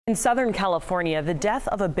In Southern California, the death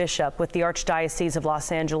of a bishop with the Archdiocese of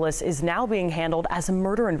Los Angeles is now being handled as a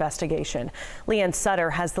murder investigation. Leanne Sutter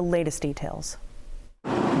has the latest details.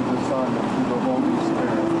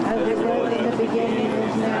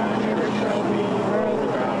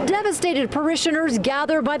 Devastated parishioners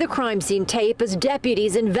gather by the crime scene tape as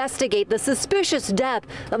deputies investigate the suspicious death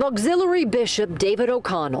of Auxiliary Bishop David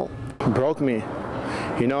O'Connell. It broke me.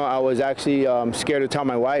 You know, I was actually scared to tell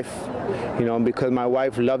my wife, because my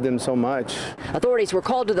wife loved him so much. Authorities were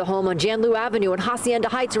called to the home on Jan Lew Avenue in Hacienda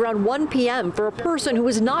Heights around 1 p.m. for a person who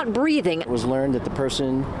was not breathing. It was learned that the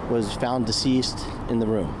person was found deceased in the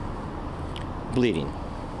room, bleeding,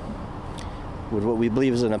 with what we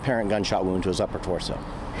believe is an apparent gunshot wound to his upper torso.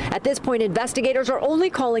 At this point, investigators are only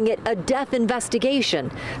calling it a death investigation.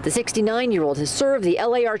 The 69-year-old has served the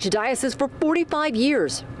LA Archdiocese for 45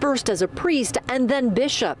 years, first as a priest and then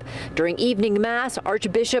bishop. During evening mass,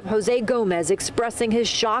 Archbishop Jose Gomez expressing his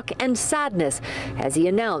shock and sadness as he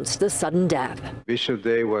announced the sudden death. Bishop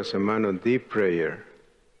Day was a man of deep prayer,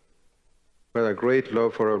 but a great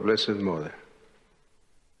love for our Blessed Mother.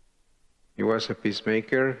 He was a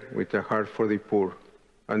peacemaker with a heart for the poor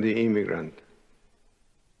and the immigrant.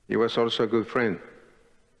 He was also a good friend,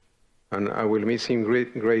 and I will miss him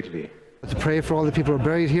greatly. To pray for all the people who are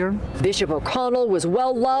buried here. Bishop O'Connell was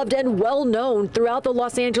well loved and well known throughout the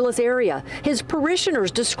Los Angeles area. His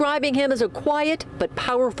parishioners describing him as a quiet but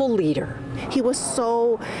powerful leader. He was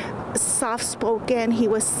so soft-spoken. He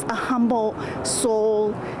was a humble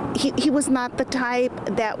soul. He was not the type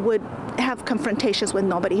that would have confrontations with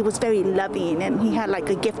nobody. He was very loving, and he had like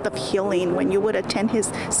a gift of healing. When you would attend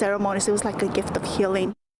his ceremonies, it was like a gift of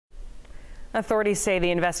healing. Authorities say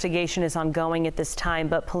the investigation is ongoing at this time,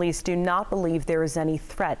 but police do not believe there is any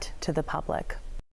threat to the public.